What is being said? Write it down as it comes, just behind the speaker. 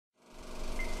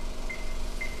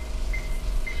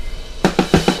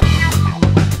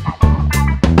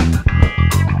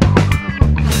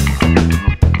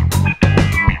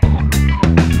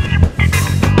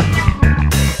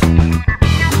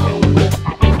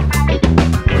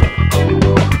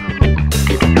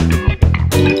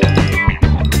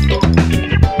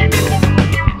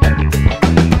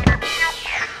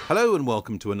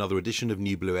welcome to another edition of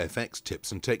NewBlue FX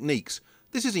Tips and Techniques.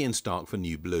 This is Ian Stark for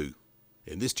NewBlue.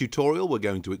 In this tutorial we're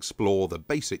going to explore the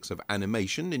basics of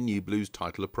animation in NewBlue's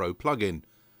Titler Pro plugin.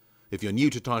 If you're new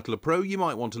to Titler Pro, you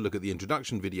might want to look at the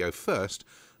introduction video first,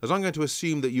 as I'm going to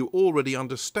assume that you already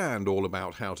understand all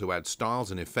about how to add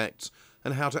styles and effects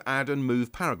and how to add and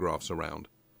move paragraphs around.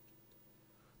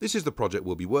 This is the project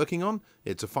we'll be working on.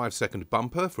 It's a 5-second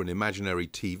bumper for an imaginary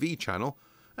TV channel,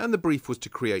 and the brief was to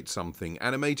create something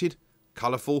animated,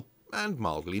 colourful and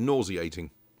mildly nauseating.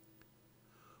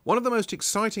 One of the most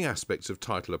exciting aspects of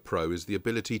Titler Pro is the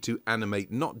ability to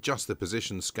animate not just the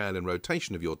position, scale and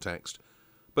rotation of your text,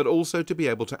 but also to be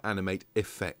able to animate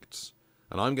effects.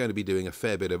 And I'm going to be doing a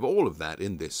fair bit of all of that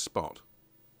in this spot.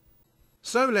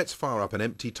 So let's fire up an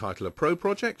empty Titler Pro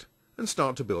project and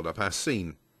start to build up our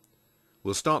scene.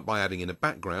 We'll start by adding in a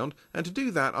background, and to do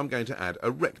that I'm going to add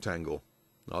a rectangle.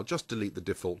 I'll just delete the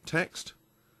default text.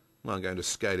 I'm going to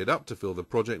scale it up to fill the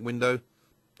project window,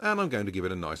 and I'm going to give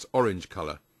it a nice orange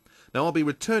colour. Now I'll be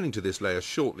returning to this layer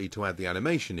shortly to add the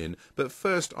animation in, but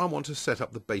first I want to set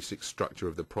up the basic structure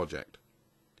of the project.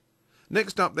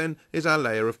 Next up then is our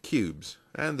layer of cubes,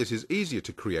 and this is easier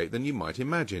to create than you might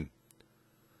imagine.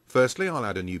 Firstly I'll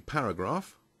add a new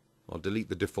paragraph, I'll delete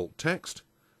the default text,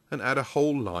 and add a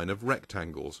whole line of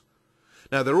rectangles.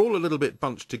 Now they're all a little bit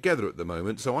bunched together at the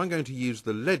moment, so I'm going to use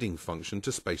the leading function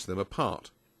to space them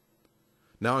apart.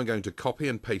 Now I'm going to copy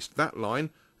and paste that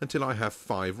line until I have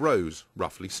 5 rows,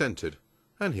 roughly centered.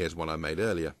 And here's one I made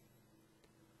earlier.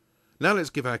 Now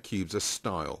let's give our cubes a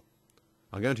style.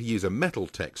 I'm going to use a metal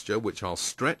texture which I'll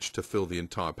stretch to fill the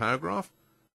entire paragraph.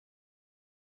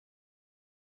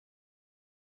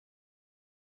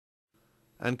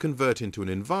 And convert into an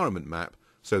environment map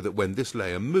so that when this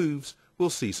layer moves, we'll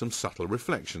see some subtle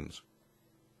reflections.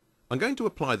 I'm going to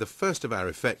apply the first of our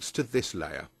effects to this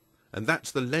layer, and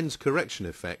that's the lens correction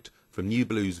effect from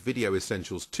NewBlue's Video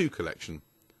Essentials 2 collection.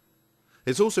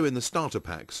 It's also in the starter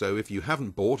pack, so if you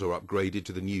haven't bought or upgraded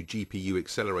to the new GPU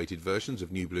accelerated versions of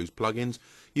NewBlue's plugins,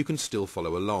 you can still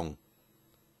follow along.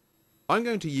 I'm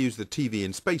going to use the TV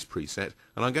in Space preset,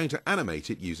 and I'm going to animate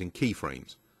it using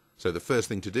keyframes. So the first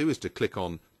thing to do is to click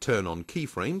on Turn on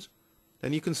Keyframes,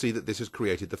 and you can see that this has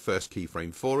created the first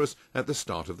keyframe for us at the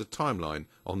start of the timeline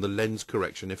on the lens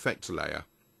correction effects layer.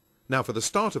 Now for the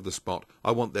start of the spot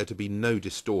I want there to be no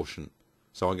distortion,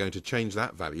 so I'm going to change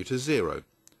that value to 0.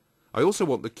 I also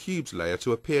want the cubes layer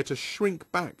to appear to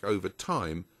shrink back over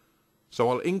time, so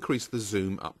I'll increase the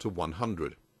zoom up to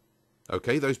 100.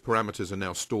 OK, those parameters are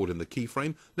now stored in the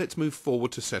keyframe. Let's move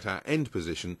forward to set our end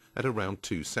position at around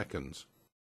 2 seconds.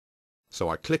 So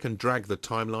I click and drag the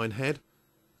timeline head,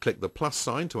 click the plus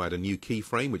sign to add a new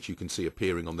keyframe which you can see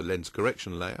appearing on the lens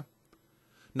correction layer.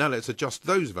 Now let's adjust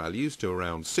those values to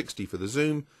around 60 for the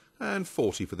zoom and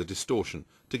 40 for the distortion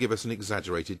to give us an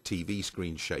exaggerated TV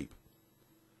screen shape.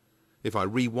 If I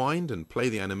rewind and play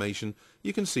the animation,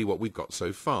 you can see what we've got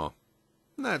so far.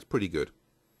 That's pretty good.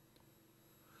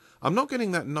 I'm not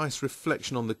getting that nice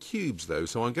reflection on the cubes though,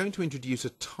 so I'm going to introduce a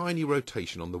tiny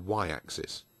rotation on the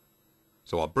y-axis.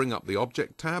 So I'll bring up the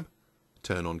Object tab,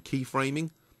 turn on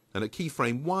Keyframing, and at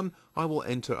keyframe 1 I will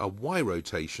enter a Y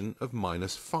rotation of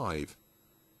 -5.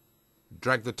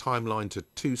 Drag the timeline to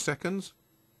 2 seconds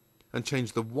and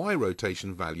change the Y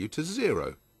rotation value to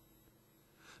 0.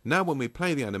 Now when we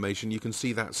play the animation you can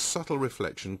see that subtle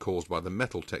reflection caused by the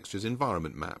metal texture's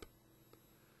environment map.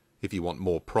 If you want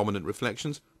more prominent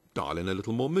reflections, dial in a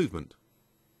little more movement.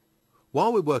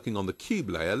 While we're working on the cube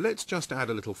layer, let's just add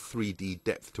a little 3D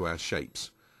depth to our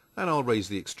shapes, and I'll raise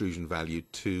the extrusion value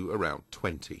to around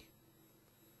 20.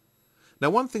 Now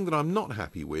one thing that I'm not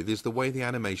happy with is the way the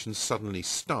animation suddenly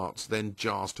starts then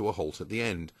jars to a halt at the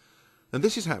end. And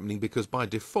this is happening because by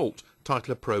default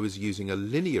Titler Pro is using a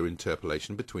linear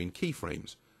interpolation between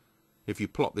keyframes. If you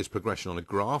plot this progression on a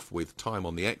graph with time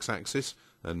on the x-axis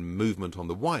and movement on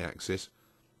the y-axis,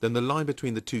 then the line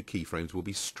between the two keyframes will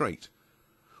be straight.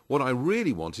 What I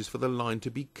really want is for the line to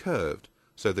be curved,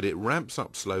 so that it ramps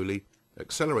up slowly,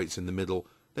 accelerates in the middle,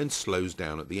 then slows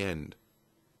down at the end.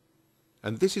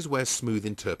 And this is where smooth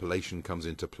interpolation comes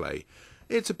into play.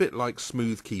 It's a bit like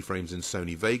smooth keyframes in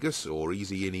Sony Vegas or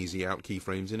easy in, easy out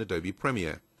keyframes in Adobe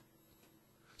Premiere.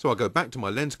 So I'll go back to my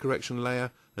lens correction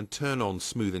layer and turn on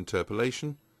smooth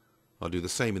interpolation. I'll do the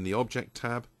same in the Object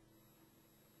tab.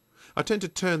 I tend to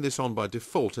turn this on by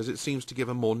default as it seems to give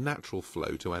a more natural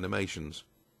flow to animations.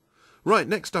 Right,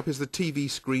 next up is the TV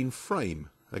screen frame.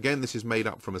 Again, this is made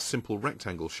up from a simple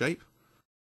rectangle shape.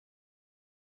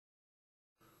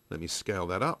 Let me scale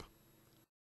that up.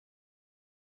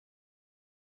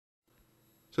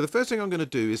 So the first thing I'm going to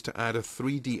do is to add a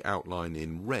 3D outline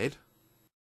in red.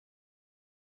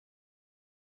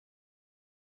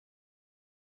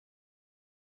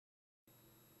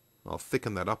 I'll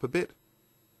thicken that up a bit.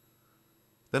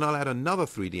 Then I'll add another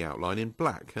 3D outline in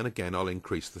black, and again I'll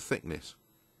increase the thickness.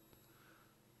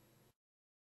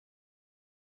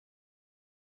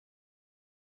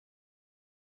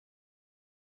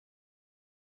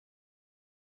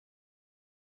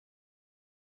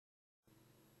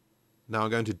 Now I'm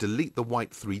going to delete the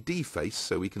white 3D face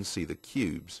so we can see the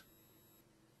cubes.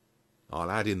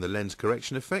 I'll add in the lens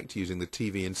correction effect using the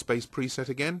TV in space preset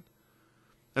again.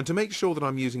 And to make sure that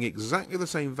I'm using exactly the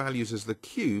same values as the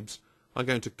cubes, I'm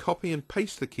going to copy and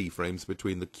paste the keyframes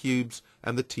between the cubes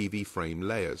and the TV frame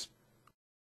layers.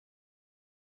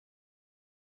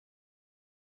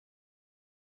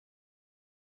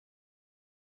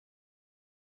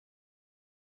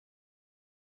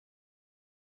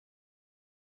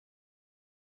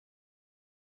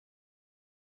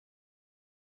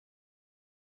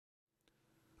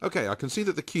 Okay, I can see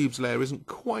that the cubes layer isn't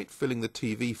quite filling the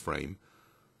TV frame,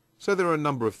 so there are a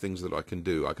number of things that I can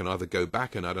do. I can either go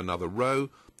back and add another row,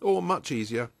 or much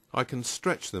easier, I can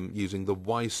stretch them using the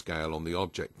Y scale on the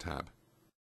Object tab.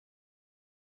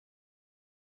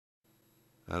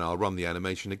 And I'll run the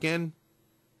animation again,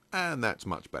 and that's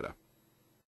much better.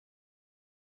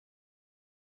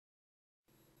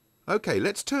 Okay,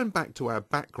 let's turn back to our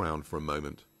background for a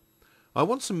moment. I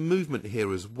want some movement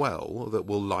here as well that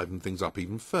will liven things up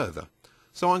even further.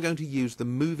 So I'm going to use the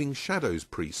Moving Shadows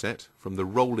preset from the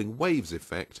Rolling Waves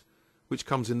effect, which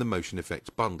comes in the Motion Effects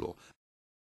bundle.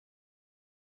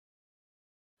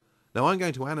 Now I'm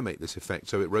going to animate this effect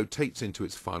so it rotates into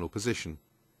its final position.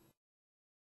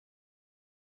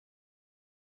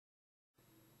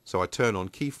 So I turn on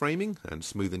keyframing and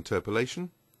smooth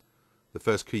interpolation. The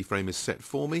first keyframe is set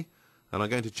for me, and I'm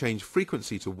going to change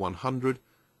frequency to 100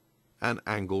 and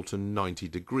angle to 90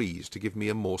 degrees to give me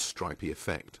a more stripy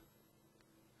effect.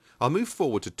 I'll move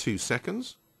forward to 2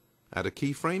 seconds, add a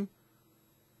keyframe,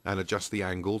 and adjust the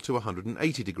angle to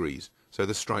 180 degrees, so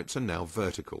the stripes are now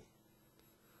vertical.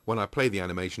 When I play the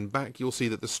animation back, you'll see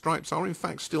that the stripes are in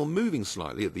fact still moving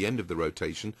slightly at the end of the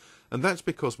rotation, and that's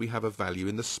because we have a value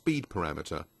in the speed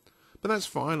parameter. But that's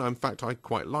fine, in fact I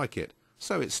quite like it,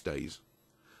 so it stays.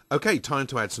 Okay, time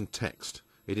to add some text.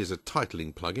 It is a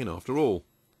titling plugin after all.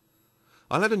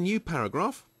 I'll add a new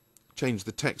paragraph, change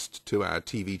the text to our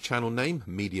TV channel name,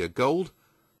 Media Gold.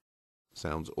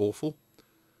 Sounds awful.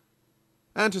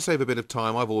 And to save a bit of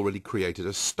time, I've already created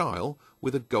a style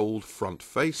with a gold front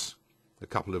face, a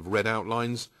couple of red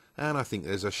outlines, and I think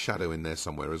there's a shadow in there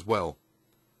somewhere as well.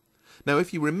 Now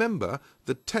if you remember,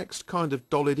 the text kind of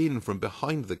dollied in from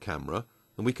behind the camera,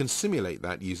 and we can simulate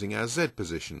that using our Z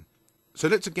position. So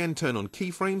let's again turn on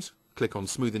keyframes, click on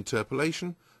smooth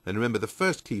interpolation, and remember the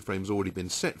first keyframe's already been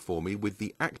set for me with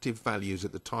the active values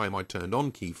at the time I turned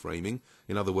on keyframing,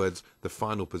 in other words the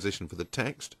final position for the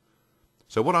text.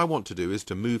 So what I want to do is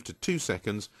to move to 2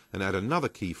 seconds and add another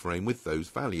keyframe with those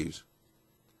values.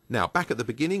 Now back at the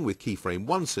beginning with keyframe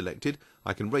 1 selected,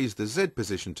 I can raise the Z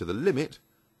position to the limit,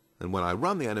 and when I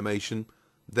run the animation,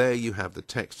 there you have the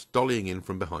text dollying in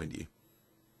from behind you.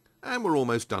 And we're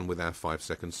almost done with our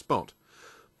 5-second spot.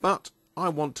 But I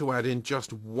want to add in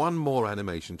just one more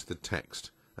animation to the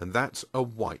text, and that's a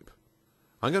wipe.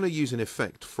 I'm going to use an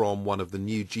effect from one of the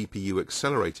new GPU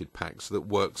accelerated packs that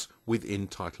works within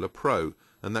Titler Pro,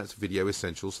 and that's Video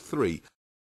Essentials 3.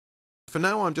 For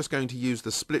now I'm just going to use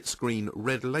the split screen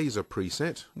red laser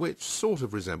preset, which sort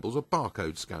of resembles a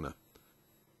barcode scanner.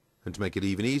 And to make it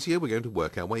even easier, we're going to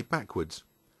work our way backwards.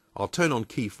 I'll turn on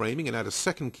keyframing and add a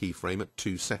second keyframe at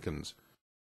 2 seconds.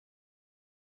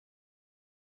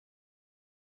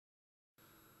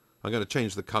 I'm going to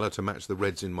change the colour to match the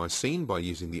reds in my scene by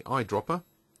using the eyedropper.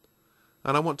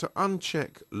 And I want to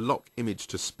uncheck Lock Image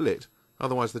to Split,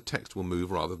 otherwise the text will move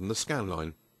rather than the scan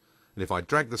line. And if I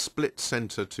drag the split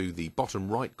centre to the bottom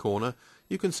right corner,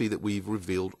 you can see that we've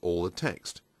revealed all the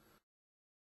text.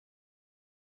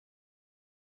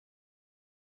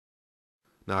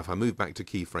 Now if I move back to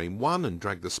keyframe 1 and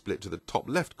drag the split to the top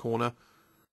left corner,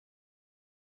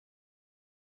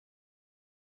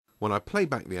 when I play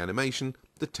back the animation,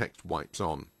 the text wipes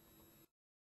on.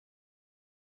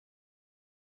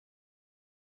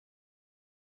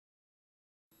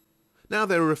 Now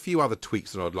there are a few other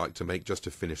tweaks that I'd like to make just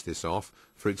to finish this off.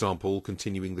 For example,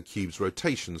 continuing the cube's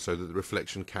rotation so that the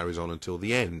reflection carries on until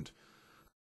the end.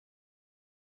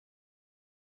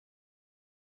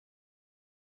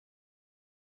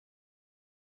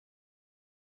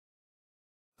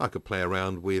 I could play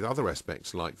around with other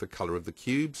aspects like the colour of the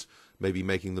cubes, maybe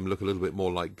making them look a little bit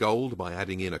more like gold by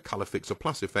adding in a Colour Fixer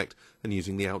Plus effect and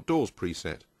using the Outdoors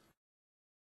preset.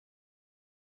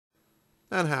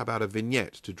 And how about a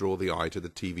vignette to draw the eye to the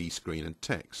TV screen and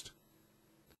text?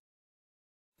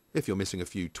 If you're missing a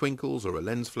few twinkles or a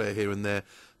lens flare here and there,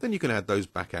 then you can add those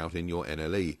back out in your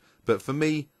NLE. But for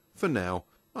me, for now,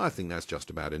 I think that's just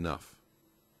about enough.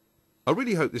 I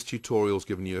really hope this tutorial's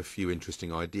given you a few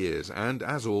interesting ideas, and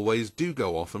as always, do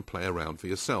go off and play around for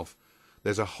yourself.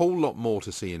 There's a whole lot more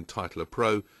to see in Titler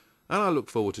Pro, and I look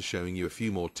forward to showing you a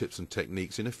few more tips and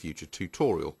techniques in a future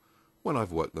tutorial, when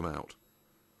I've worked them out.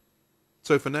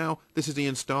 So for now, this is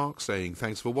Ian Stark saying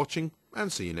thanks for watching,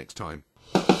 and see you next time.